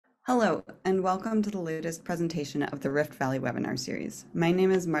Hello, and welcome to the latest presentation of the Rift Valley webinar series. My name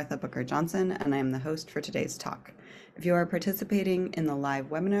is Martha Booker Johnson, and I am the host for today's talk. If you are participating in the live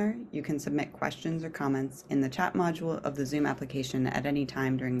webinar, you can submit questions or comments in the chat module of the Zoom application at any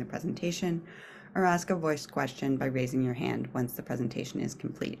time during the presentation, or ask a voice question by raising your hand once the presentation is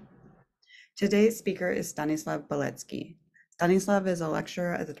complete. Today's speaker is Stanislav Beletskiy. Stanislav is a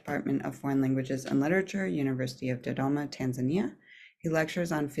lecturer at the Department of Foreign Languages and Literature, University of Dodoma, Tanzania. He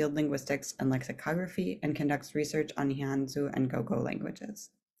lectures on field linguistics and lexicography and conducts research on Ihanzu and Gogo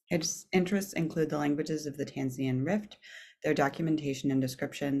languages. His interests include the languages of the Tanzanian Rift, their documentation and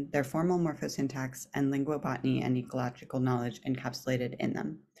description, their formal morphosyntax, and lingubotany and ecological knowledge encapsulated in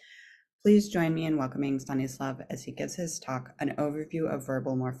them. Please join me in welcoming Stanislav as he gives his talk, An Overview of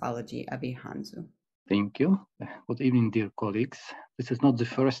Verbal Morphology of Ihanzu. Thank you. Good evening, dear colleagues. This is not the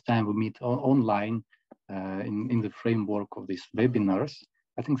first time we meet online in the framework of these webinars.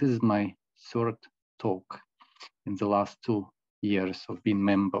 I think this is my third talk in the last 2 years of being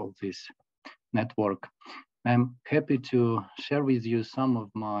member of this network. I'm happy to share with you some of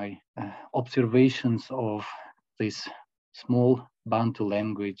my observations of this small Bantu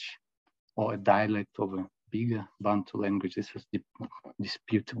language or a dialect of a bigger Bantu language. This is a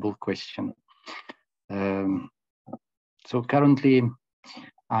disputable question. So currently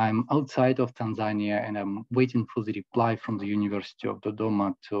I'm outside of Tanzania and I'm waiting for the reply from the University of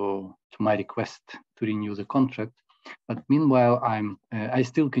Dodoma to my request to renew the contract. But meanwhile, I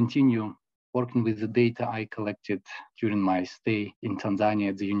still continue working with the data I collected during my stay in Tanzania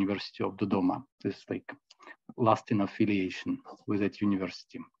at the University of Dodoma. This is like lasting affiliation with that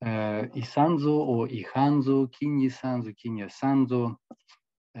university. Isanzu or Ihanzu, Kinyisanzu, Kinyasanzu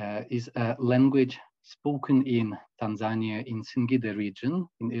is a language spoken in Tanzania in Singida region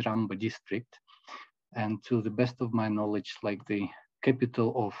in Iramba district. And to the best of my knowledge, like the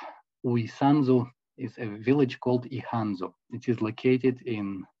capital of Isanzu is a village called Ihanzu. It is located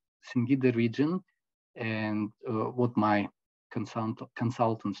in Singida region. And what my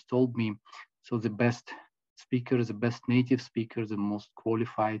consultants told me, so the best speakers, the best native speakers, the most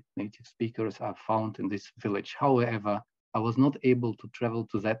qualified native speakers are found in this village. However, I was not able to travel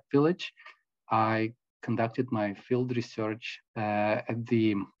to that village. I conducted my field research at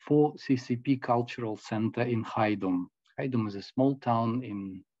the 4CCP Cultural Center in Haydom. Haydom is a small town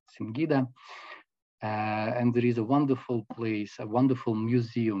in Singida, and there is a wonderful place, a wonderful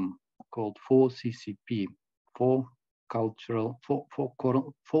museum called 4CCP, Four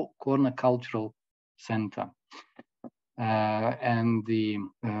Corner Cultural Center. And the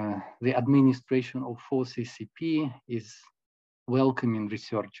administration of 4CCP is welcoming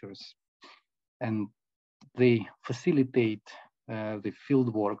researchers, and they facilitate the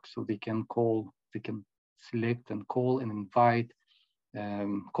field work, so they can select and call and invite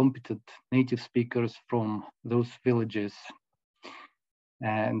competent native speakers from those villages,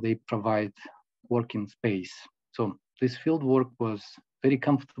 and they provide working space. So this field work was very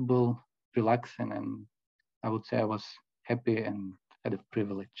comfortable, relaxing, and I would say I was happy and had a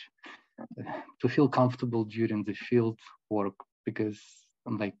privilege to feel comfortable during the field work, because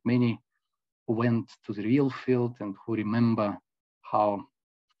unlike many who went to the real field and who remember how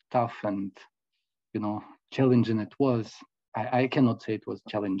tough and challenging it was, I cannot say it was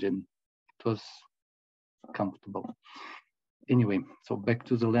challenging. It was comfortable. Anyway, so back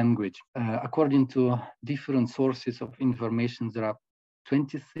to the language. According to different sources of information, there are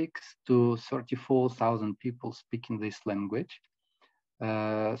 26 to 34,000 people speaking this language.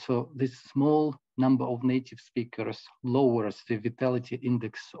 So this small number of native speakers lowers the vitality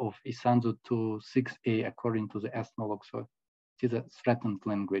index of Isanzu to 6A according to the Ethnologue. So it is a threatened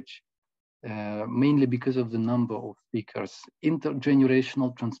language, mainly because of the number of speakers.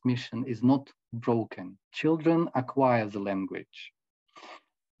 Intergenerational transmission is not broken. Children acquire the language,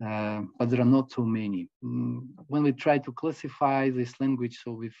 but there are not so many. When we try to classify this language,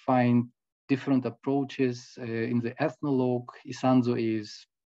 so we find different approaches. In the Ethnologue, Isanzu is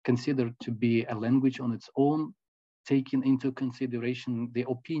considered to be a language on its own, taking into consideration the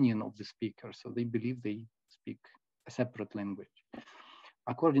opinion of the speaker. So they believe they speak a separate language.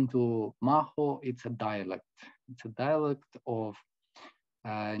 According to Maho, it's a dialect. It's a dialect of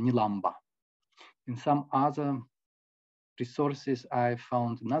Nilamba. In some other resources, I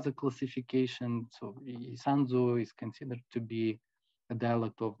found another classification. So Isanzu is considered to be a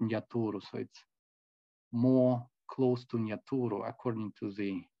dialect of Nyaturu. So it's more close to Nyaturu according to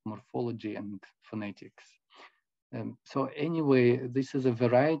the morphology and phonetics. So anyway, this is a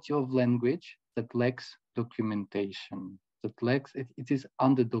variety of language that lacks documentation. It is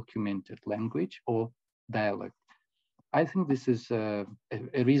underdocumented language or dialect. I think this is a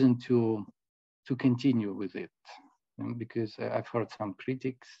reason to continue with it, because I've heard some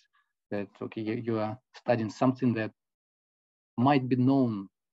critics that, okay, you are studying something that might be known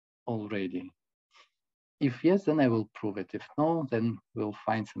already. If yes, then I will prove it. If no, then we'll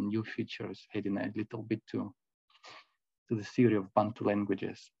find some new features, adding a little bit to the theory of Bantu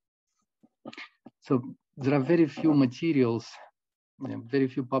languages. So there are very few materials, very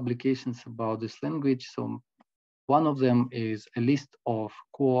few publications about this language. So one of them is a list of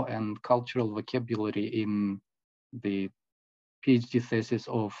core and cultural vocabulary in the PhD thesis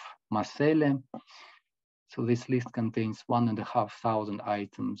of Marcelle. So this list contains 1,500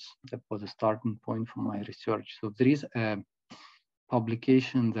 items. That was a starting point for my research. So there is a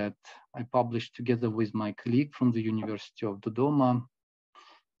publication that I published together with my colleague from the University of Dodoma,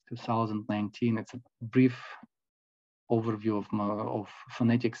 2019. It's a brief overview of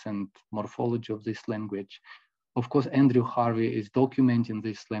phonetics and morphology of this language. Of course, Andrew Harvey is documenting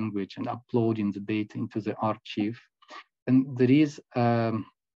this language and uploading the data into the archive. And there is a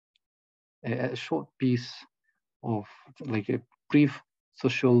short piece of like a brief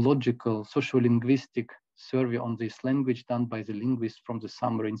sociolinguistic survey on this language done by the linguist from the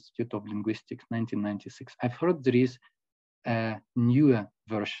Summer Institute of Linguistics, 1996. I've heard there is a newer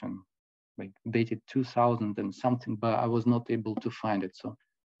version, like dated 2000 and something, but I was not able to find it. So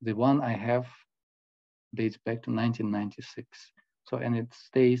the one I have dates back to 1996. So, and it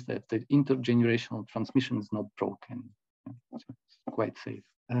states that the intergenerational transmission is not broken. So it's quite safe.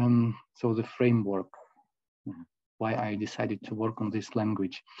 So the framework, why I decided to work on this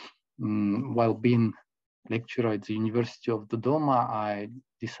language. While being lecturer at the University of Dodoma, I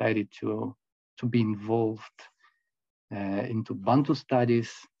decided to be involved into Bantu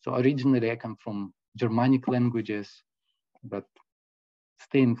studies. So originally I come from Germanic languages, but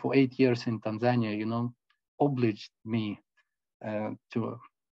staying for 8 years in Tanzania, obliged me to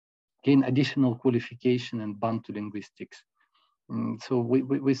gain additional qualification in Bantu linguistics. So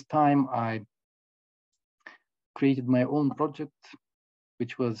with time, I created my own project,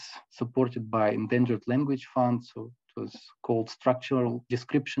 which was supported by Endangered Language Fund. So it was called Structural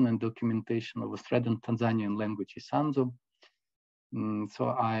Description and Documentation of a Threatened Tanzanian Language, Isanzu. So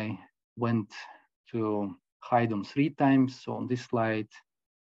I went to Haydom 3 times. So on this slide,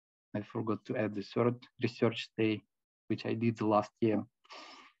 I forgot to add the third research stay, which I did the last year.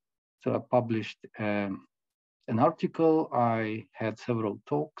 So I published an article. I had several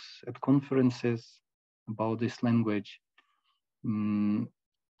talks at conferences about this language. And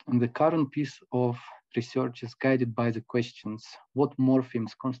the current piece of research is guided by the questions: what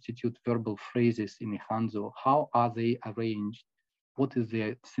morphemes constitute verbal phrases in Ihanzu? How are they arranged? What is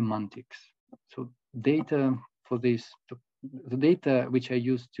their semantics? So data for this, the data which I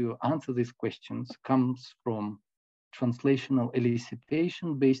use to answer these questions comes from translational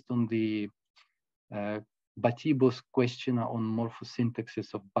elicitation based on the Batibo's questionnaire on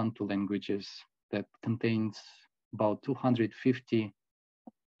morphosyntaxes of Bantu languages that contains about 250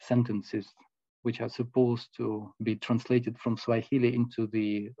 sentences, which are supposed to be translated from Swahili into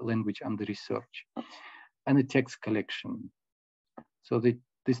the language under research, and a text collection. So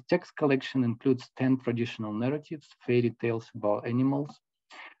this text collection includes 10 traditional narratives, fairy tales about animals.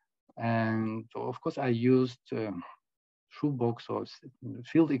 And of course, I used Shoebox or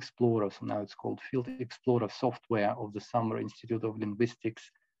Field Explorer, so now it's called Field Explorer software of the Summer Institute of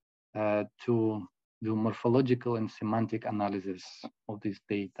Linguistics to do morphological and semantic analysis of this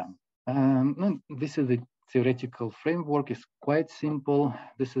data. This is the theoretical framework. It's quite simple.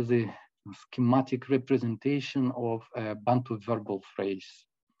 This is a schematic representation of a Bantu verbal phrase.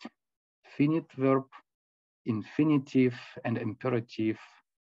 Finite verb, infinitive, and imperative.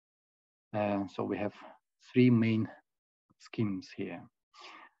 So we have 3 main schemes here.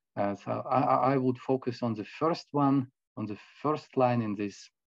 So I would focus on the first one, on the first line in this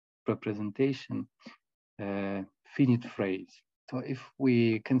representation, finite phrase. So if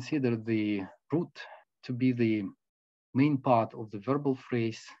we consider the root to be the main part of the verbal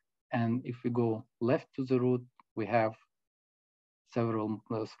phrase, and if we go left to the root, we have several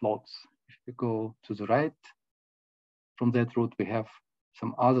slots. If we go to the right from that root, we have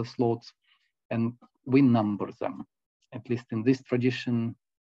some other slots, and we number them, at least in this tradition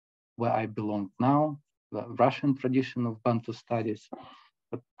where I belong now, the Russian tradition of Bantu studies,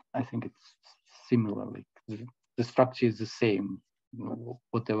 but I think it's similarly. The structure is the same,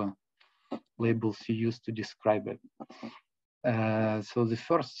 whatever labels you use to describe it. So the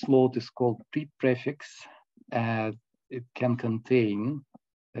first slot is called pre-prefix. It can contain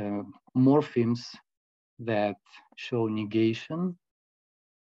morphemes that show negation,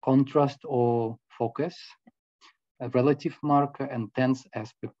 contrast, or focus. a relative marker, and tense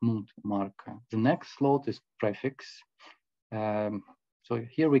aspect mood marker. The next slot is prefix. So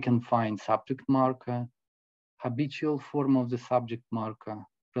here we can find subject marker, habitual form of the subject marker,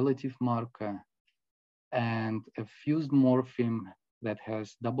 relative marker, and a fused morpheme that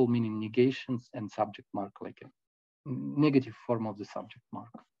has double meaning negations and subject marker, like a negative form of the subject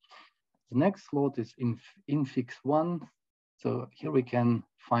marker. The next slot is infix 1. So here we can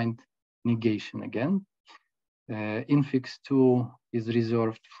find negation again. Infix 2 is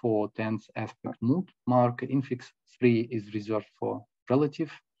reserved for tense aspect mood marker. Infix 3 is reserved for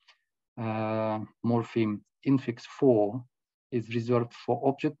relative morpheme. Infix 4 is reserved for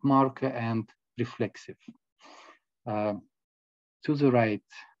object marker and reflexive. To the right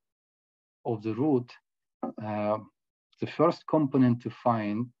of the root, the first component to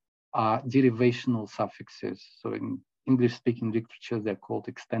find are derivational suffixes. So in English-speaking literature, they're called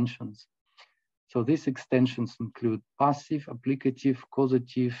extensions. So these extensions include passive, applicative,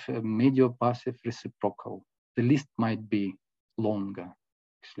 causative, medio-passive, reciprocal. The list might be longer,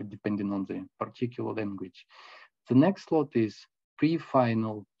 actually, depending on the particular language. The next slot is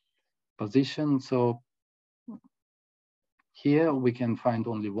pre-final position. So here we can find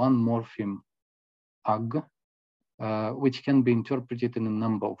only one morpheme, ag, which can be interpreted in a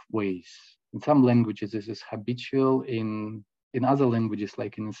number of ways. In some languages, this is habitual. In other languages,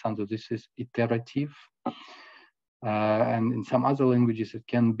 like in Isanzu, this is iterative. And in some other languages, it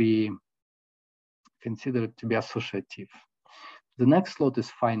can be considered to be associative. The next slot is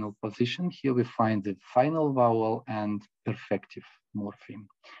final position. Here we find the final vowel and perfective morpheme.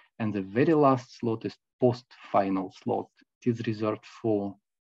 And the very last slot is post-final slot. It is reserved for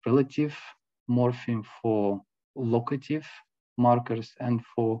relative morpheme, for locative markers, and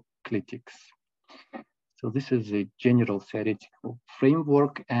for clitics. So this is a general theoretical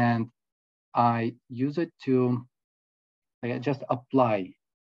framework, and I use it to just apply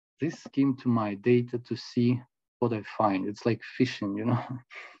this scheme to my data to see what I find. It's like fishing, you know.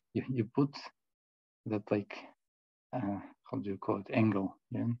 you put that, like, how do you call it, angle,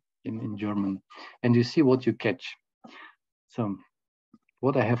 yeah, in German, and you see what you catch. So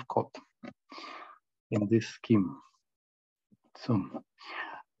what I have caught in this scheme. So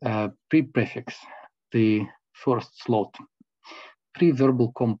pre-prefix, the first slot,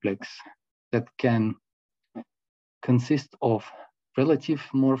 pre-verbal complex that can consist of relative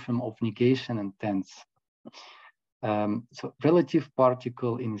morpheme of negation and tense. So relative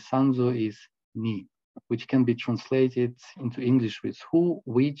particle in Isanzu is ni, which can be translated into English with who,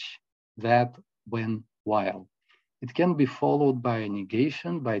 which, that, when, while. It can be followed by a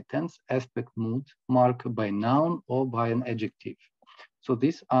negation, by tense aspect mood marker, by noun, or by an adjective. So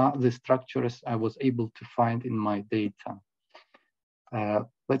these are the structures I was able to find in my data.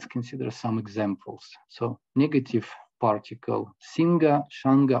 Let's consider some examples. So negative particle, singa,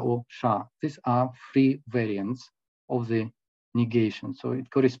 shanga, or sha. These are three variants of the negation. So it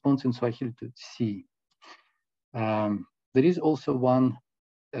corresponds in Swahili to si. There is also one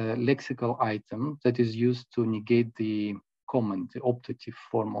lexical item that is used to negate the comment, the optative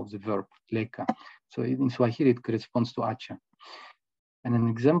form of the verb, leka. So in Swahili, it corresponds to acha. And an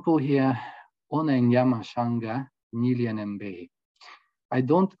example here, ona nyama shanga nilya nembehi. I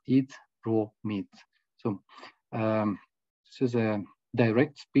don't eat raw meat. So this is a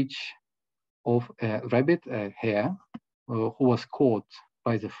direct speech of a rabbit, a hare, who was caught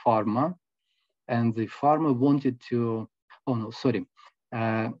by the farmer, and the farmer wanted to, oh no, sorry.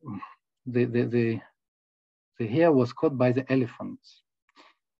 The hare was caught by the elephants,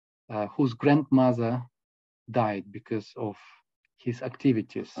 whose grandmother died because of his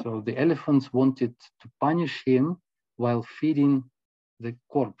activities. So the elephants wanted to punish him while feeding the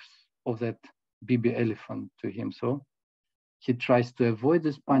corpse of that baby elephant to him. So he tries to avoid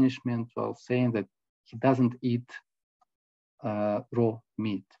this punishment while saying that he doesn't eat raw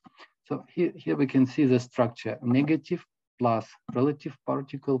meat. So here we can see the structure: negative plus relative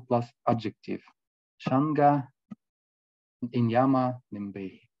particle plus adjective. Shanga, inyama,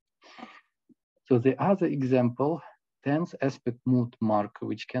 nembehi. So the other example, tense aspect mood marker,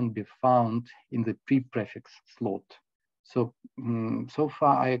 which can be found in the pre-prefix slot. So so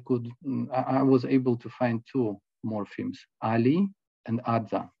far I was able to find two morphemes, ali and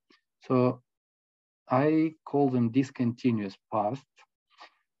adza. So I call them discontinuous past.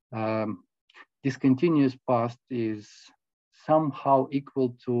 Discontinuous past is somehow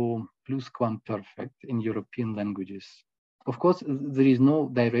equal to plusquamperfect in European languages. Of course, there is no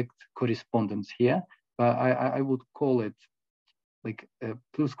direct correspondence here, but I would call it like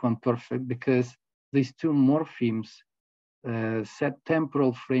plusquamperfect because these two morphemes set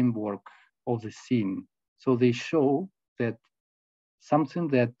temporal framework of the scene. So they show that something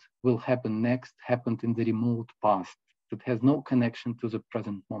that will happen next happened in the remote past that has no connection to the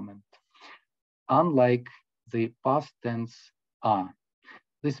present moment. Unlike the past tense are.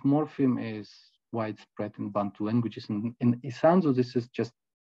 This morpheme is widespread in Bantu languages. In Isanzu, this is just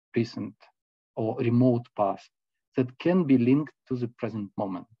recent or remote past that can be linked to the present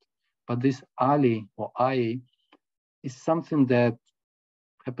moment. But this ali or ai is something that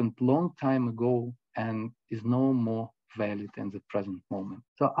happened long time ago and is no more valid in the present moment.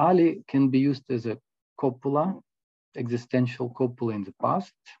 So ali can be used as a copula, existential copula in the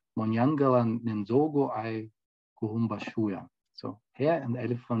past. Monyangala nenzogo ai kuhumbashuya. So hare and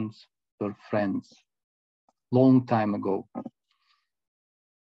elephants were friends long time ago.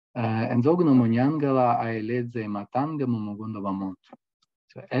 And Zogno Monyangala ai leze matanga momogondo vamot.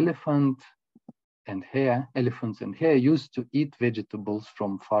 So elephants and hare used to eat vegetables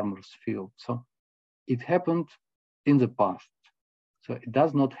from farmers' fields. So it happened in the past. So it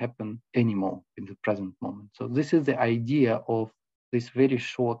does not happen anymore in the present moment. So this is the idea of this very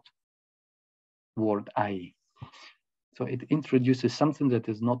short word ai. So it introduces something that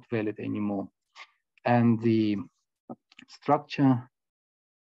is not valid anymore. And the structure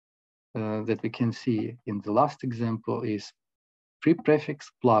that we can see in the last example is pre-prefix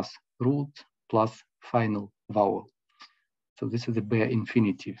plus root plus final vowel. So this is the bare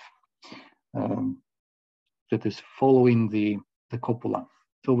infinitive that is following the copula.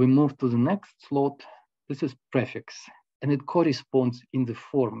 So we move to the next slot. This is prefix, and it corresponds in the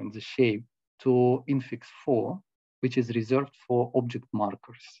form, in the shape, to infix 4, which is reserved for object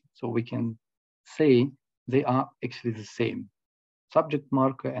markers. So we can say they are actually the same, subject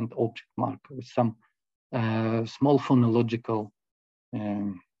marker and object marker, with some small phonological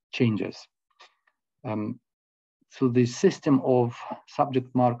changes. So the system of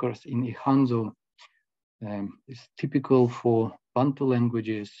subject markers in Ihanzu is typical for Bantu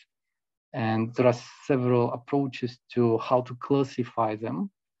languages, and there are several approaches to how to classify them.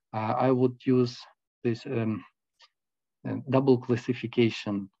 I would use this double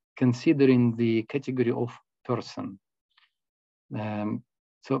classification, considering the category of person.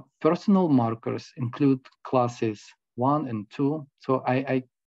 So personal markers include classes 1 and 2. So I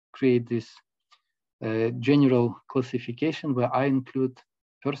create this general classification where I include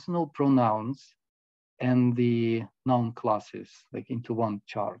personal pronouns and the noun classes like into one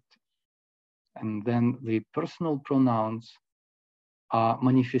chart. And then the personal pronouns are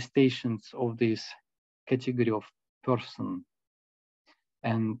manifestations of this category of person.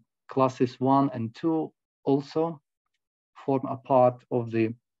 And classes 1 and 2 also form a part of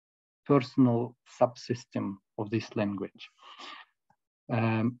the personal subsystem of this language.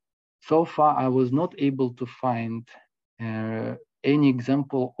 So far, I was not able to find any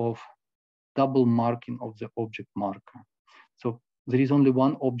example of double marking of the object marker. So there is only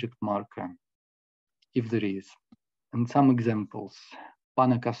one object marker, if there is. And some examples.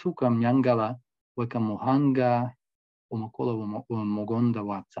 Panakasuka mnyangala wekamuhanga omokola mogonda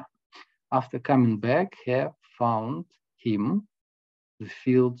watsa. After coming back, Hare found him, the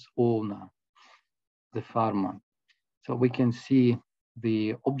field's owner, the farmer. So we can see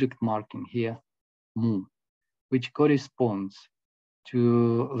the object marking here, mu, which corresponds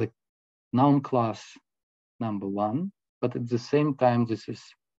to the noun class number 1, but at the same time, this is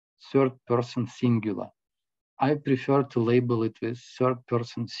third person singular. I prefer to label it with third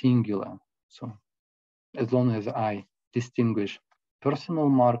person singular. So as long as I distinguish personal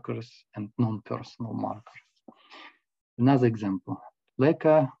markers and non-personal markers. Another example,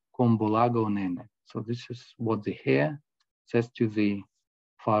 leka kombolago nene. So this is what the hare says to the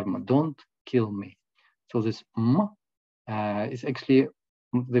farmer, don't kill me. So this m is actually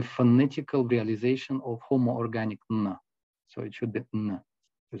the phonetical realization of homoorganic n. So it should be n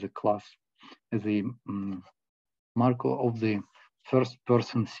as a class, as a marker of the first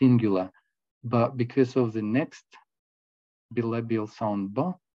person singular. But because of the next bilabial sound b,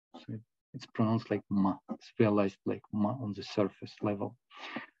 so it's pronounced like ma. It's realized like ma on the surface level.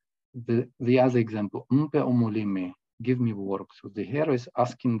 The other example, mpe omolime, give me work. So the hare is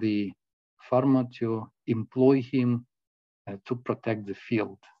asking the farmer to employ him to protect the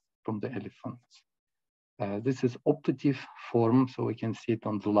field from the elephants. This is optative form, so we can see it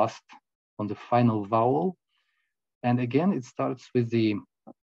on the final vowel. And again, it starts with the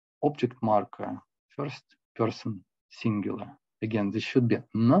object marker, first person singular. Again, this should be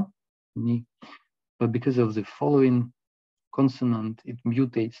n, ni, but because of the following consonant, it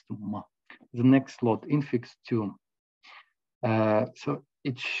mutates to ma. The next slot, infix 2. So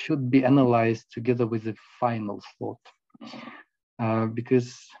it should be analyzed together with the final slot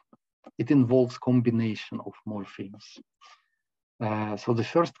because it involves combination of morphemes. So the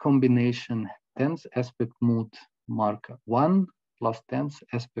first combination, tense aspect mood marker 1 plus tense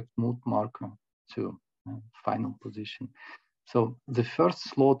aspect mood marker 2, final position. So the first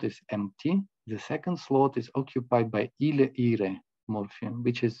slot is empty. The second slot is occupied by ile-ire morpheme,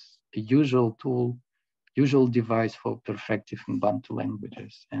 which is a usual tool, usual device for perfective in Bantu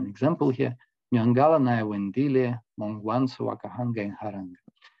languages. An example here, Nyangala na wendile mongwanso wakahanga in haranga.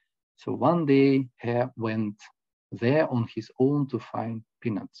 So one day he went there on his own to find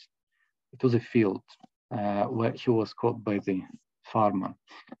peanuts to the field where he was caught by the farmer.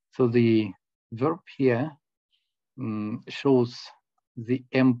 So the verb here shows the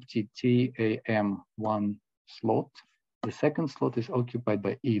empty TAM1 slot. The second slot is occupied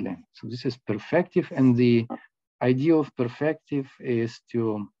by ile. So this is perfective, and the idea of perfective is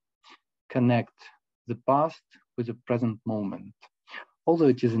to connect the past with the present moment. Although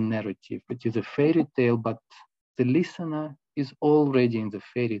it is a narrative, it is a fairy tale, but the listener is already in the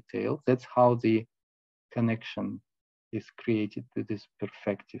fairy tale. That's how the connection is created with this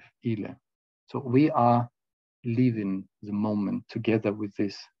perfective ile. So we are living the moment together with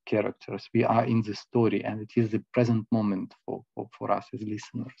these characters. We are in the story, and it is the present moment for us as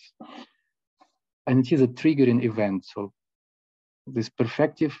listeners. And it is a triggering event. So this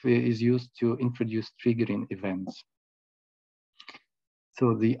perfective is used to introduce triggering events.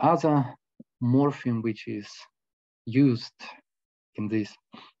 So the other morpheme which is used in this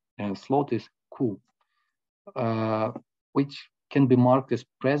slot is ku, which can be marked as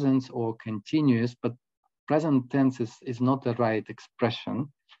present or continuous, but present tense is not the right expression.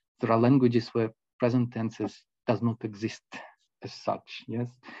 There are languages where present tenses does not exist as such, yes?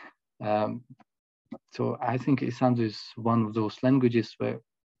 So I think Isanzu is one of those languages where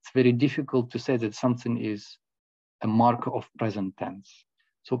it's very difficult to say that something is a marker of present tense.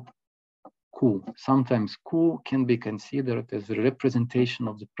 So ku, sometimes ku can be considered as a representation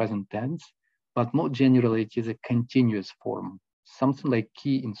of the present tense, but more generally it is a continuous form, something like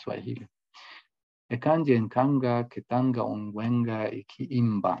ki in Swahili. Ekandi and Kanga, Ketanga on Wenga, Iki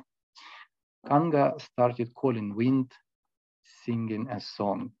Imba. Kanga started calling wind, singing a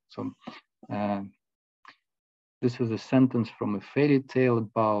song. So this is a sentence from a fairy tale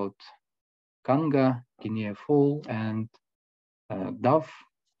about Kanga, Guinea Fowl, and Dove,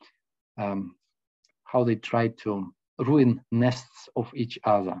 how they tried to ruin nests of each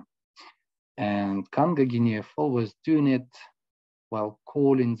other. And Kanga, Guinea Fowl, was doing it while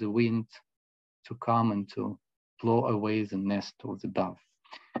calling the wind to come and to blow away the nest of the dove.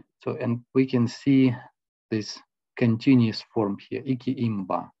 So, and we can see this continuous form here, iki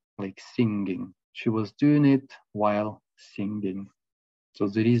imba, like singing. She was doing it while singing. So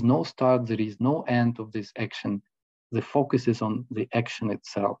there is no start, there is no end of this action. The focus is on the action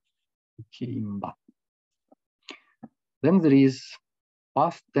itself, iki imba. Then there is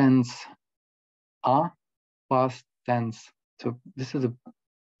past tense, a past tense. So this is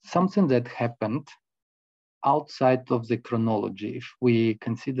something that happened outside of the chronology if we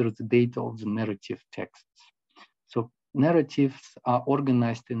consider the data of the narrative texts. So narratives are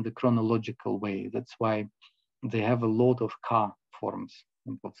organized in the chronological way. That's why they have a lot of ka forms,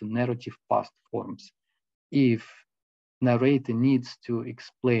 of the narrative past forms. If narrator needs to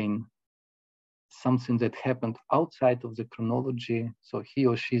explain something that happened outside of the chronology, so he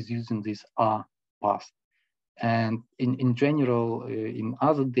or she is using this a past. And in general, in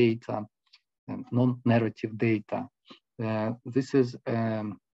other data, non-narrative data, this is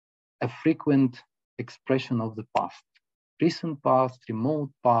a frequent expression of the past, recent past,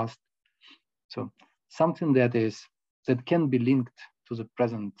 remote past. So something that can be linked to the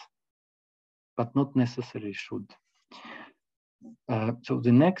present, but not necessarily should. So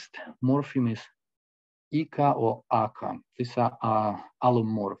the next morpheme is ika or aka. These are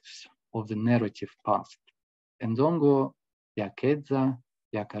allomorphs of the narrative past. Ndongo, yakedza,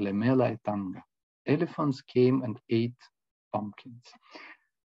 yakalemela, etanga. Elephants came and ate pumpkins.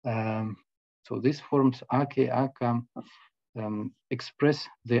 So these forms, ake, aka, express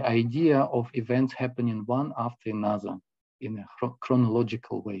the idea of events happening one after another in a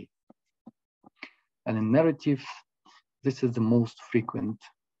chronological way. And in narratives, this is the most frequent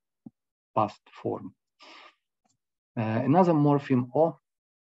past form. Another morpheme, o,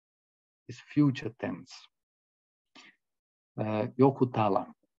 is future tense. Yokutala,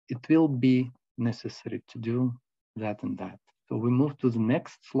 it will be necessary to do that and that. So we move to the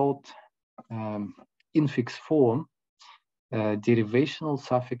next slot, infix form, derivational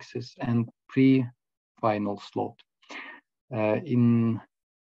suffixes, and pre-final slot. In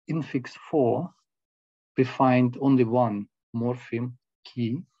infix 4, we find only one morpheme,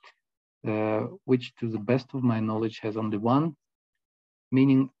 ki, which to the best of my knowledge has only one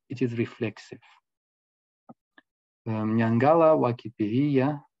meaning: it is reflexive. Mnyangala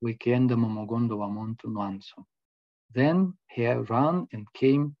wakipiria wikenda momogondo wa muntu nwanso. Then Pear ran and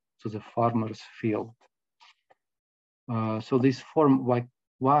came to the farmer's field. So this form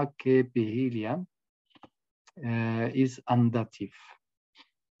wakipiria is undative.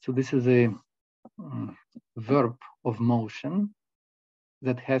 So this is a verb of motion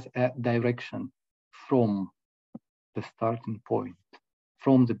that has a direction from the starting point.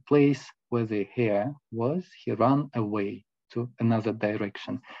 From the place where the hare was, he ran away to another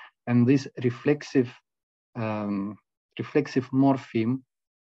direction. And this reflexive morpheme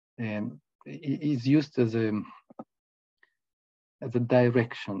is used as a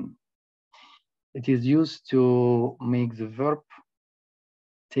direction. It is used to make the verb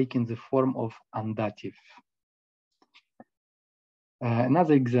taking the form of undative.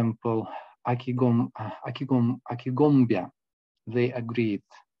 Another example, akigombia, they agreed.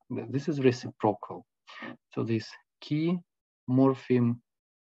 This is reciprocal. So this key morpheme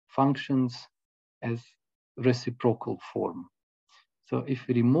functions as reciprocal form. So if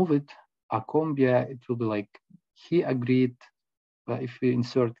we remove it, akombia, it will be like he agreed. But if we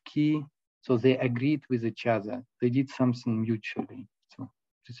insert key, so they agreed with each other. They did something mutually. So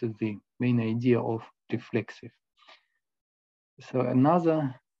this is the main idea of reflexive. So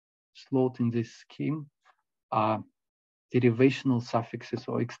another slot in this scheme are derivational suffixes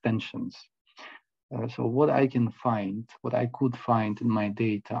or extensions. So what I could find in my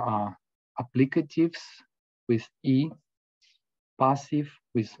data are applicatives with E, passive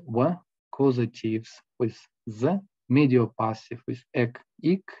with W, causatives with Z, mediopassive with ek,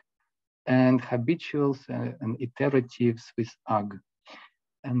 ik, and habituals and iteratives with ag.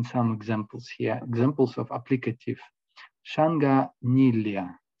 And some examples here, examples of applicative. Shanga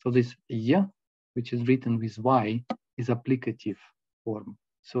nilia. So this y, which is written with y, is applicative form.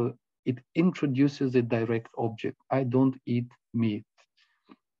 So it introduces a direct object. I don't eat meat.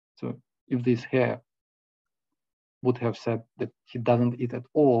 So if this hare would have said that he doesn't eat at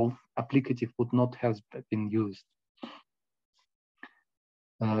all, applicative would not have been used.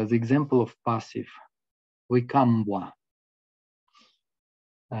 The example of passive, wikambwa.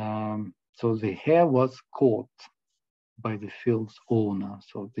 So the hare was caught by the field's owner.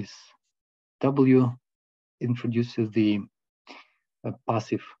 So this W introduces the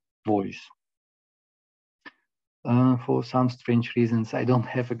passive voice. For some strange reasons, I don't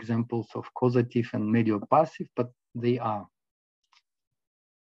have examples of causative and mediopassive, but they are.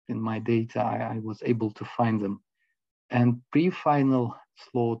 In my data, I was able to find them. And pre-final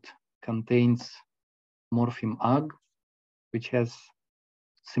slot contains morpheme ag, which has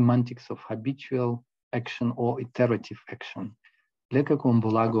semantics of habitual action or iterative action. Leka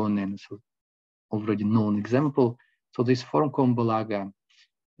kombolaga onen, so already known example. So this form kombolaga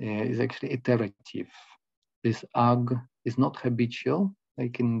is actually iterative. This ag is not habitual,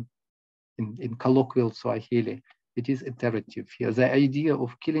 like in colloquial Swahili. It is iterative here. The idea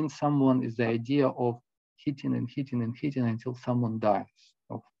of killing someone is the idea of hitting and hitting and hitting until someone dies,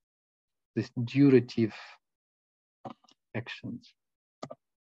 of this durative actions.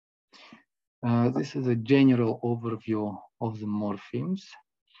 This is a general overview of the morphemes,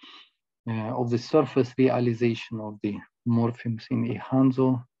 of the surface realization of the morphemes in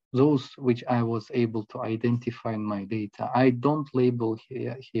Ihanzu, those which I was able to identify in my data. I don't label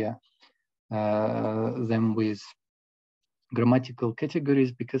here them with grammatical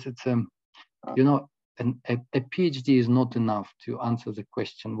categories because it's a PhD is not enough to answer the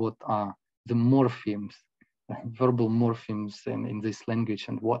question, what are the morphemes, verbal morphemes in this language,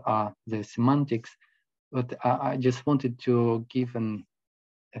 and what are the semantics. But I just wanted to give an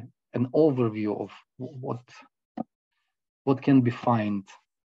overview of what can be found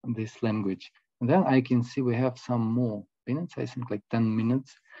in this language. And then I can see we have some more minutes, I think like 10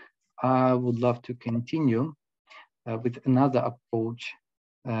 minutes. I would love to continue with another approach,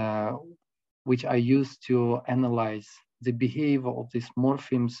 which I use to analyze the behavior of these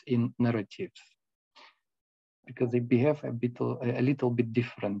morphemes in narratives, because they behave a little bit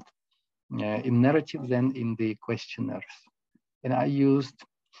different in narrative than in the questionnaires. And I used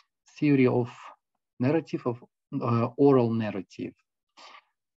theory of narrative, of oral narrative,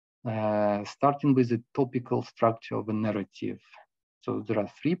 starting with the topical structure of a narrative. So there are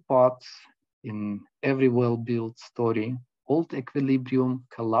 3 parts in every well-built story: old equilibrium,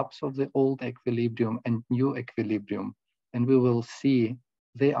 collapse of the old equilibrium, and new equilibrium. And we will see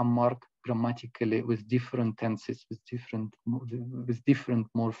they are marked grammatically with different tenses, with different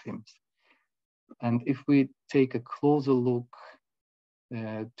morphemes. And if we take a closer look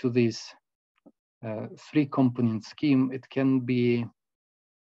to this three-component scheme, it can be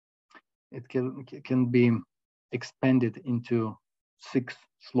expanded into 6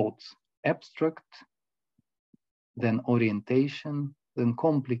 slots: abstract, then orientation, then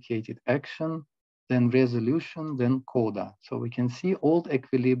complicated action, then resolution, then coda. So we can see old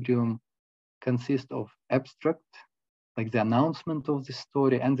equilibrium consists of abstract, like the announcement of the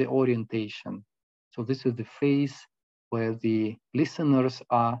story, and the orientation. So this is the phase where the listeners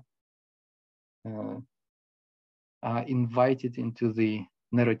are invited into the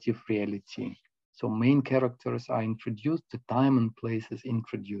narrative reality. So main characters are introduced, the time and place is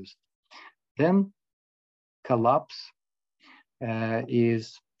introduced. Then collapse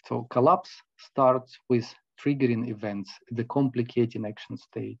collapse starts with triggering events, the complicating action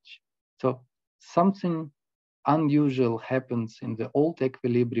stage. So something unusual happens in the old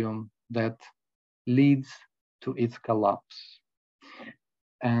equilibrium that leads to its collapse.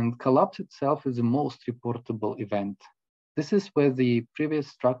 And collapse itself is the most reportable event. This is where the previous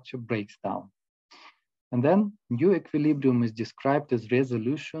structure breaks down. And then new equilibrium is described as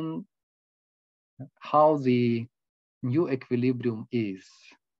resolution, how the new equilibrium is,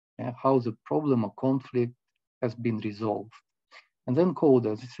 how the problem or conflict has been resolved. And then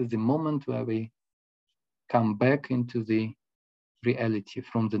coda, this is the moment where we come back into the reality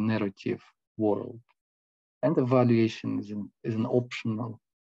from the narrative world. And evaluation is an optional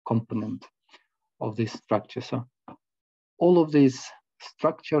component of this structure. So all of these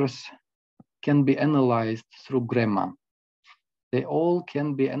structures can be analyzed through grammar. They all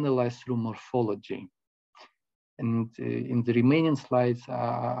can be analyzed through morphology. And in the remaining slides,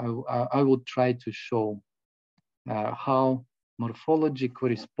 I will try to show how morphology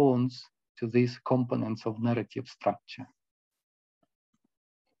corresponds to these components of narrative structure.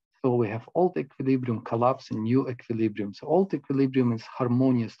 So we have old equilibrium, collapse, and new equilibrium. So old equilibrium is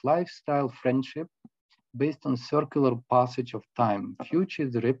harmonious lifestyle, friendship, based on circular passage of time. Future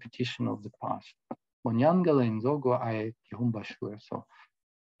is the repetition of the past. Monyangala and Zogo ay kihumbashue. So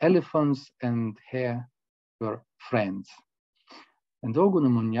elephants and hare were friends. And Zogo no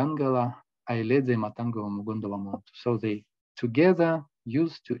Monyangala ay leze matango mugundola moto. So they together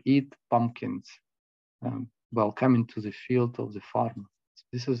used to eat pumpkins while coming to the field of the farmer. So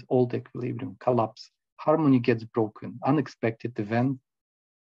this is old equilibrium, collapse. Harmony gets broken. Unexpected event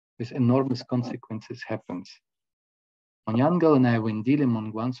with enormous consequences happens. So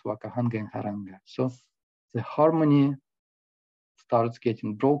the harmony starts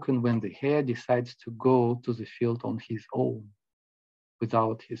getting broken when the hare decides to go to the field on his own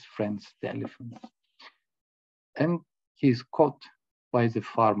without his friends, the elephants. And he is caught by the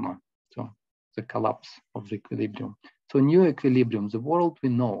farmer. So the collapse of the equilibrium. So new equilibrium, the world we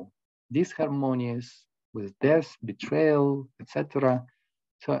know, disharmonious with death, betrayal, etc.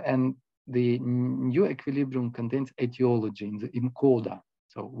 So, and the new equilibrium contains etiology in coda.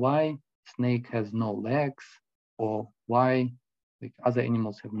 So why snake has no legs, or why like other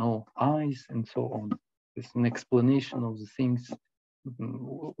animals have no eyes, and so on. It's an explanation of the things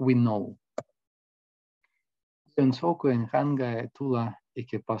we know. So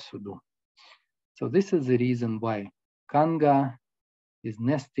this is the reason why kanga is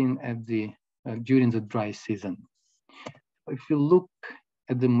nesting at the during the dry season. If you look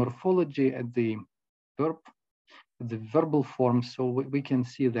at the morphology, at the verb, the verbal form, so we can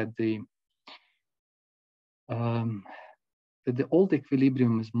see that the old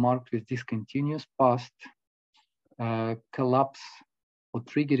equilibrium is marked with discontinuous past, collapse or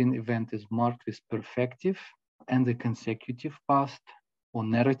triggering event is marked with perfective and the consecutive past or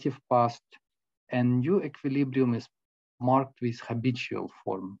narrative past, and new equilibrium is marked with habitual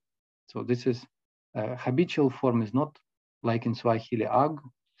form. So this is habitual form is not like in Swahili ag.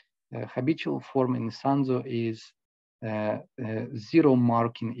 Habitual form in Isanzu is 0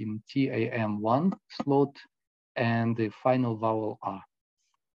 marking in TAM1 slot and the final vowel A.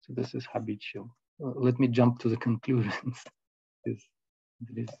 So this is habitual. Let me jump to the conclusions. There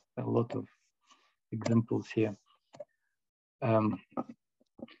is a lot of examples here.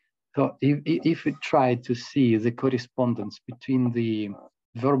 So if we try to see the correspondence between the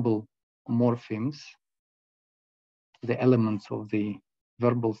verbal morphemes, the elements of the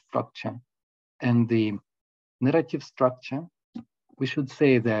verbal structure, and the narrative structure, we should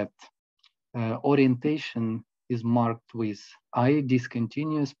say that orientation is marked with I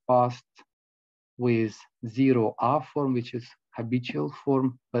discontinuous past, with 0 R form, which is habitual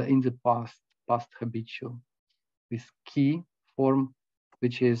form, but in the past habitual, with key form,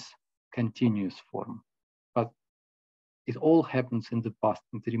 which is continuous form. But it all happens in the past,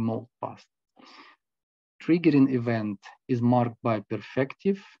 in the remote past. triggering event is marked by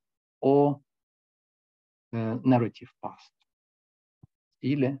perfective or narrative past.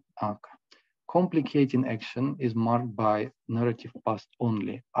 Ile aka. Complicating action is marked by narrative past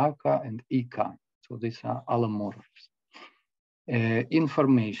only, aka and ika. So these are allomorphs.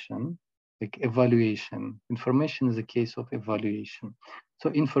 Information, like evaluation. Information is a case of evaluation. So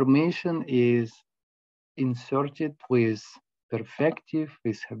information is inserted with perfective,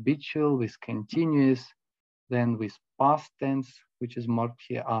 with habitual, with continuous, then with past tense, which is marked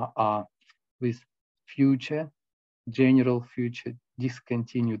here, with future, general future,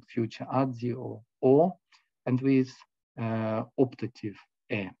 discontinued future, adzi or, and with optative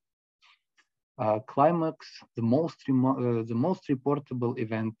e. Climax, the most reportable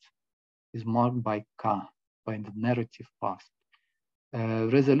event is marked by ka, by the narrative past.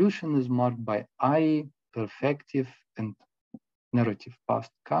 Resolution is marked by I, perfective, and narrative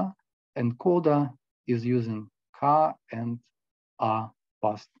past ka, and coda is using ka and a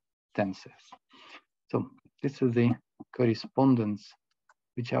past tenses. So this is the correspondence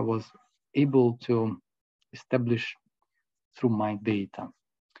which I was able to establish through my data.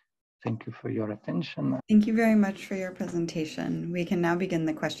 Thank you for your attention. Thank you very much for your presentation. We can now begin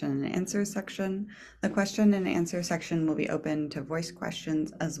the question and answer section. The question and answer section will be open to voice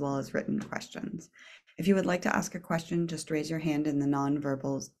questions as well as written questions. If you would like to ask a question, just raise your hand in the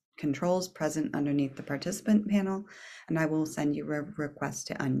nonverbal controls present underneath the participant panel, and I will send you a request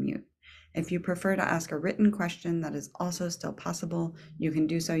to unmute. If you prefer to ask a written question, that is also still possible. You can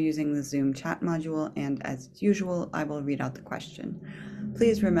do so using the Zoom chat module, and as usual, I will read out the question.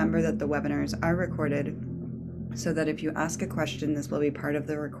 Please remember that the webinars are recorded, so that if you ask a question, this will be part of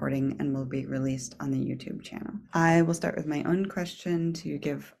the recording and will be released on the YouTube channel. I will start with my own question to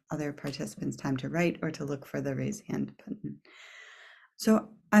give other participants time to write or to look for the raise hand button. So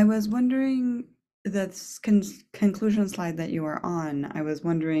I was wondering, this conclusion slide that you are on, I was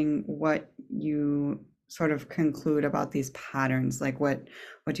wondering what you sort of conclude about these patterns, like what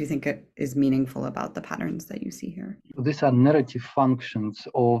do you think is meaningful about the patterns that you see here? These are narrative functions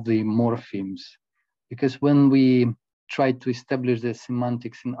of the morphemes, because when we try to establish the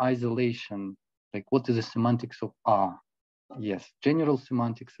semantics in isolation, like what is the semantics of R? Yes, general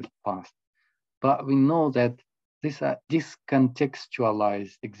semantics is past, but we know that these are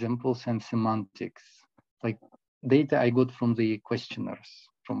discontextualized examples and semantics, like data I got from the questionnaires,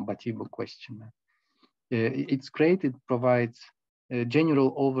 from Batibo questionnaire. It's great, it provides a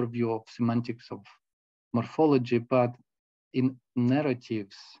general overview of semantics of morphology, but in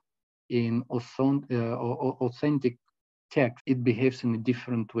narratives, in authentic text, it behaves in a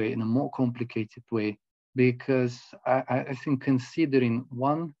different way, in a more complicated way, because I think considering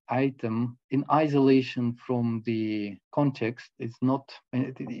one item in isolation from the context is not,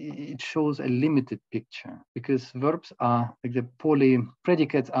 it shows a limited picture, because verbs are, like the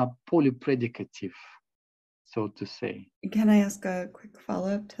predicates are polypredicative, so to say. Can I ask a quick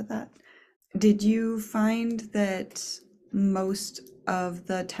follow-up to that? Did you find that most of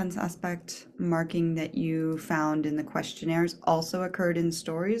the tense aspect marking that you found in the questionnaires also occurred in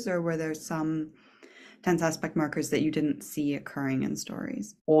stories, or were there some tense aspect markers that you didn't see occurring in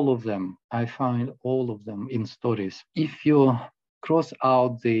stories? All of them. I find all of them in stories. If you cross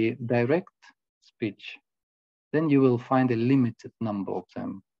out the direct speech, then you will find a limited number of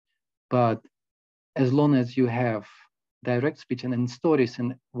them. But as long as you have direct speech and in stories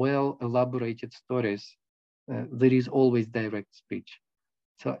and well elaborated stories, there is always direct speech.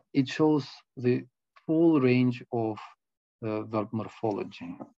 So it shows the full range of verb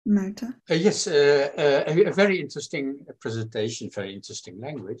morphology. Marta? Yes, a very interesting presentation, very interesting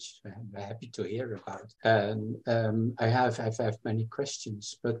language. I'm happy to hear about it. And I have many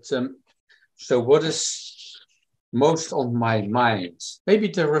questions, but so what is most on my mind? Maybe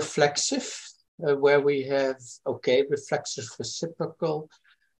the reflexive, where we have, okay, reflexive reciprocal,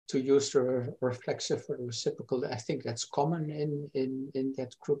 to use the reflexive for the reciprocal. I think that's common in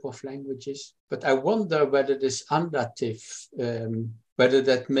that group of languages. But I wonder whether this andative, whether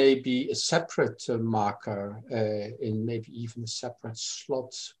that may be a separate marker in maybe even a separate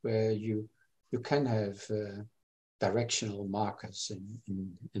slot where you can have directional markers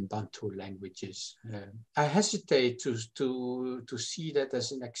in Bantu languages. I hesitate to see that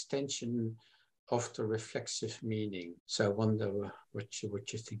as an extension of the reflexive meaning. So I wonder what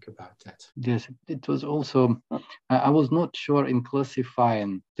you think about that. Yes, it was also, I was not sure in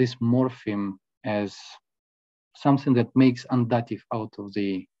classifying this morpheme as something that makes undative out of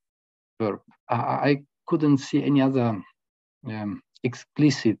the verb. I couldn't see any other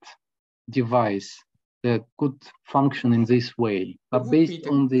explicit device that could function in this way. But based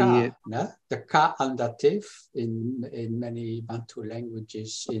on the ka and dative in many Bantu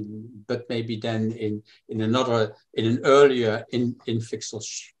languages, but maybe then in an earlier infixal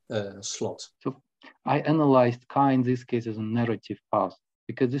slot. So I analyzed ka in this case as a narrative past,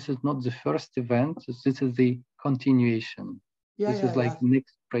 because this is not the first event, this is the continuation. This is like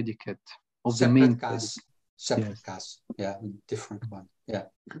next predicate of the main predicate. Separate cast, different one,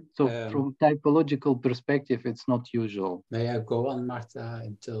 So from typological perspective, it's not usual. May I go on, Martha,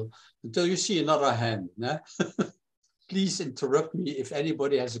 until you see another hand? No? Please interrupt me if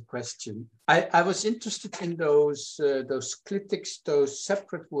anybody has a question. I was interested in those clitics, those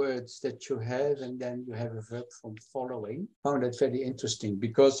separate words that you have, and then you have a verb form following. I found that very interesting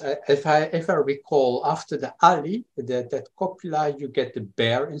because if I recall, after the ali, that copula, you get the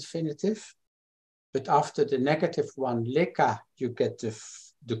bear infinitive. But after the negative one, leka, you get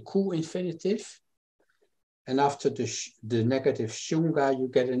the ku infinitive. And after the negative shunga, you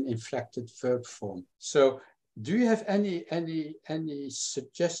get an inflected verb form. So do you have any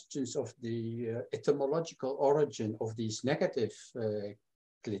suggestions of the etymological origin of these negative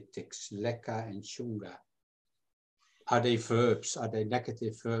clitics, leka and shunga? Are they verbs? Are they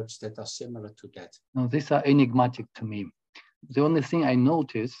negative verbs that are similar to that? No, these are enigmatic to me. The only thing I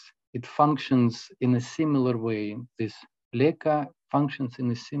notice, it functions in a similar way. This leka functions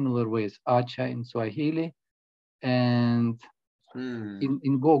in a similar way as acha in Swahili. And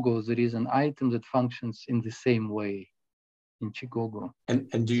in Gogo, there is an item that functions in the same way in Chigogo.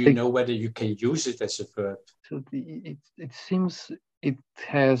 And do you know whether you can use it as a verb? So it seems it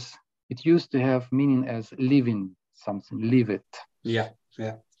used to have meaning as living something, live it. Yeah,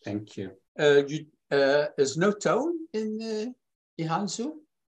 thank you. There's no tone in Ihanzu?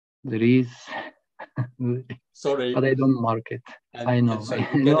 There is. Sorry. But I don't mark it. I know. So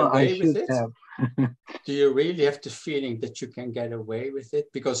you get away with it? Have. Do you really have the feeling that you can get away with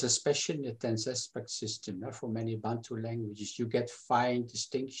it? Because especially in the tense aspect system, for many Bantu languages, you get fine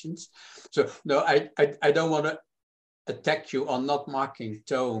distinctions. So no, I don't want to attack you on not marking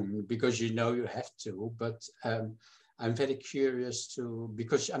tone because you know you have to, but I'm very curious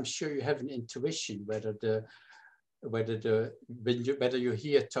because I'm sure you have an intuition whether you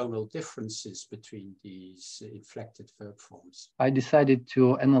hear tonal differences between these inflected verb forms. I decided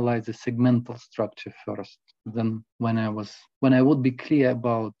to analyze the segmental structure first. Then when I would be clear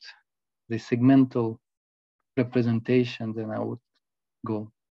about the segmental representation, then I would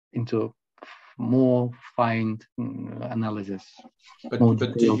go into more fine analysis. But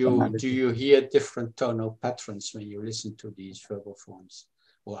do you hear different tonal patterns when you listen to these verbal forms,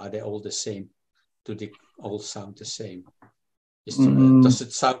 or are they all the same? Do they all sound the same? Does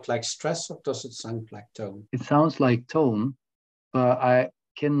it sound like stress or does it sound like tone? It sounds like tone, but I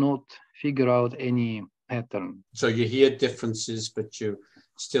cannot figure out any pattern. So you hear differences, but you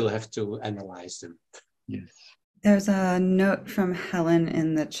still have to analyze them. Yes. There's a note from Helen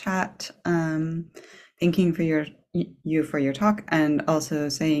in the chat, thanking for you for your talk, and also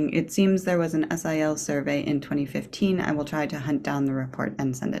saying it seems there was an SIL survey in 2015. I will try to hunt down the report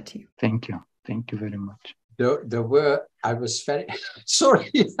and send it to you. Thank you. Thank you very much. There were, I was very, sorry,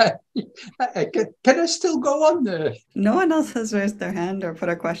 can I still go on there? No one else has raised their hand or put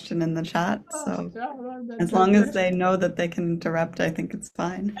a question in the chat, so as long as they know that they can interrupt, I think it's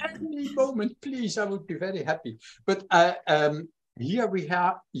fine. Any moment, please, I would be very happy. But here we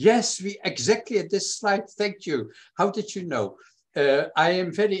have, yes, we exactly at this slide, thank you. How did you know? I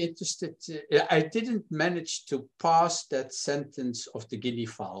am very interested. I didn't manage to pass that sentence of the guinea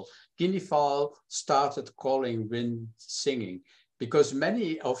fowl. Guinea fowl started calling wind singing, because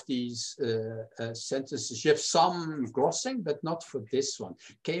many of these sentences, you have some glossing, but not for this one.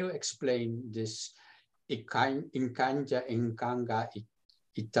 Can you explain this? Inkanja, inkanga,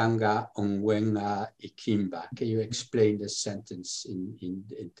 itanga, ongwenga, ikimba. Can you explain the sentence in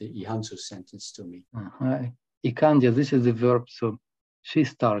the Ihanzu sentence to me? Ikanja, this is the verb. So she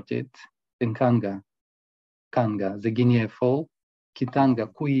started. Inkanga, kanga, the guinea fowl. Kitanga,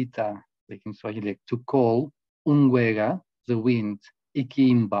 kuita, like in Swahili, to call. Ungwega, the wind.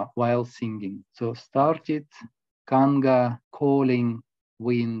 Ikimba, while singing. So started, kanga, calling,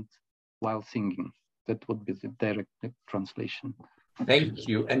 wind, while singing. That would be the direct translation. Thank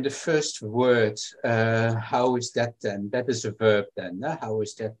you. And the first word, how is that then? That is a verb then. How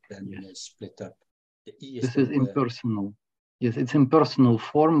is that then split up? This is impersonal. Yes, it's impersonal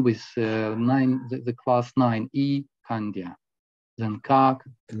form with the class 9, I, kandya. Then ka.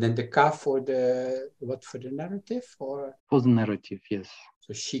 And then the ka for the, what, for the narrative or? For the narrative, yes.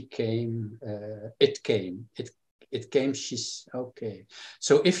 So she came, it came, it came. She's okay.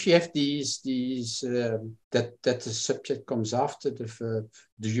 So if you have these that the subject comes after the verb,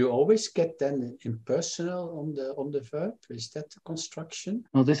 do you always get then impersonal on the verb? Is that the construction?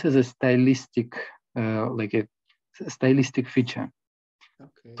 No, this is a stylistic, like a stylistic feature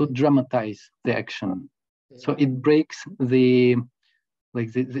to dramatize the action. Yeah. So it breaks the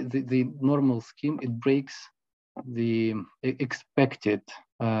normal scheme. It breaks the expected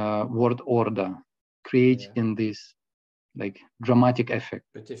word order, creating this like dramatic effect.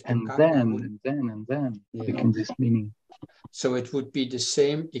 But if and then become this meaning. So it would be the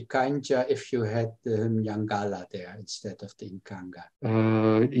same ikanja if you had the Nyangala there instead of the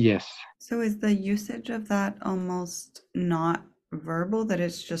Inkanga. Yes. So is the usage of that almost not verbal, that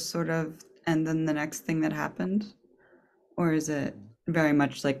it's just sort of, and then the next thing that happened? Or is it very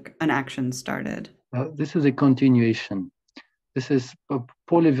much like an action started? This is a continuation. This is a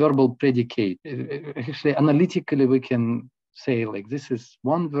polyverbal predicate. Actually, analytically, we can say like this is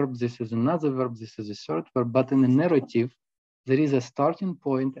one verb, this is another verb, this is a third verb, but in the narrative, there is a starting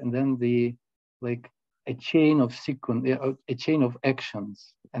point and then the like a chain of sequence, a chain of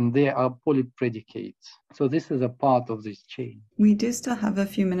actions, and they are polypredicates. So this is a part of this chain. We do still have a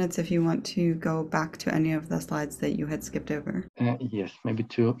few minutes if you want to go back to any of the slides that you had skipped over. Yes, maybe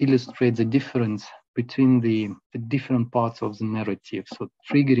to illustrate the difference between the different parts of the narrative, so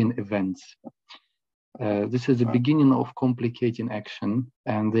triggering events. This is the beginning of complicating action,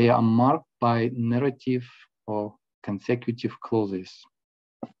 and they are marked by narrative or consecutive clauses.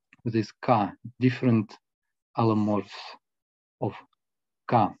 This ka, different allomorphs of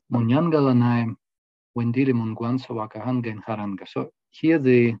ka. Munyangalanai, wendili munguanso wakahanga and haranga. So here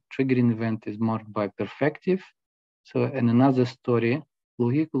the triggering event is marked by perfective. So in another story,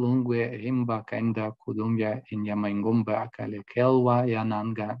 Luhikulungwe himba kainda kudumya in yamaingomba akale kelwa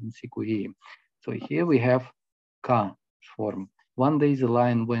yananga nsikuhi. So here we have ka form. One day the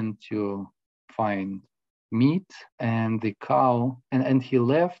lion went to find meat and the cow, and he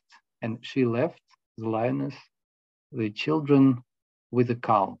left, and she left, the lioness, the children with the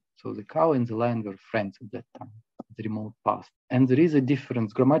cow. So the cow and the lion were friends at that time, the remote past. And there is a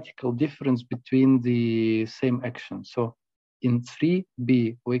difference, grammatical difference between the same action. So in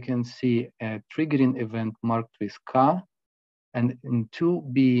 3b, we can see a triggering event marked with ka, and in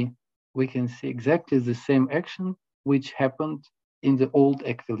 2b, we can see exactly the same action which happened in the old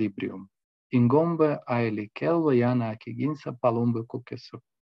equilibrium. Ingombe aili kelwa yana kiginsa palumbe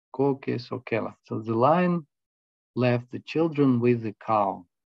koke sokela. So the lion left the children with the cow.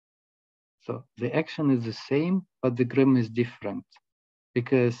 So the action is the same, but the grammar is different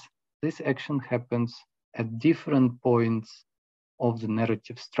because this action happens at different points of the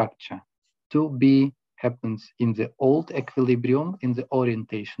narrative structure. 2b happens in the old equilibrium, in the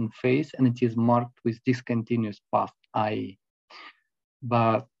orientation phase, and it is marked with discontinuous past, I.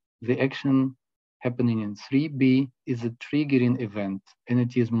 But the action happening in 3b is a triggering event, and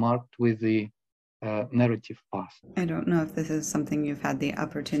it is marked with the narrative past. I don't know if this is something you've had the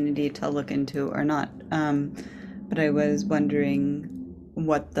opportunity to look into or not, but I was wondering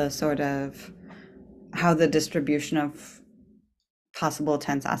what the sort of, how the distribution of possible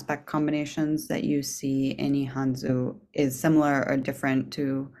tense aspect combinations that you see in Ihanzu is similar or different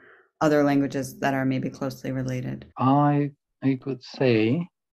to other languages that are maybe closely related. I could say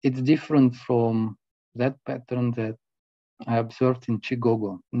it's different from that pattern that I observed in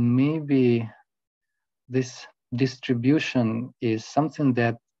Chigogo. Maybe this distribution is something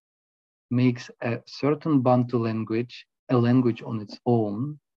that makes a certain Bantu language a language on its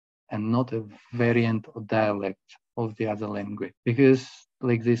own and not a variant or dialect of the other language. Because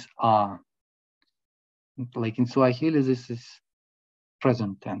like this like in Swahili, this is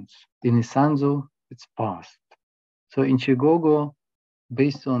present tense. In Isanzu, it's past. So in Chigogo,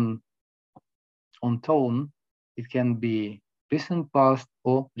 based on tone, it can be recent past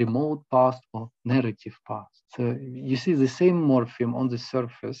or remote past or narrative past. So you see the same morpheme on the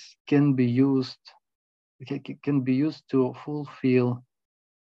surface can be used to fulfill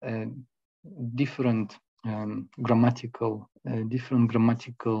different grammatical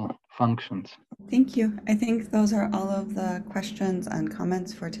functions. Thank you. I think those are all of the questions and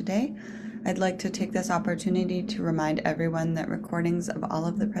comments for today. I'd like to take this opportunity to remind everyone that recordings of all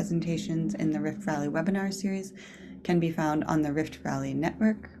of the presentations in the Rift Valley webinar series can be found on the Rift Valley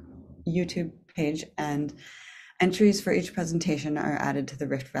Network YouTube page, and entries for each presentation are added to the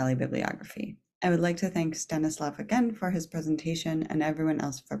Rift Valley bibliography. I would like to thank Stanislav again for his presentation and everyone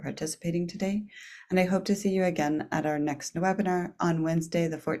else for participating today, and I hope to see you again at our next webinar on Wednesday,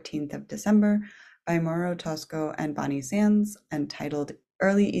 the 14th of December by Mauro Tosco and Bonnie Sands, entitled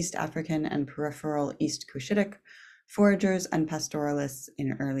Early East African and Peripheral East Cushitic, foragers and pastoralists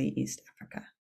in early East Africa.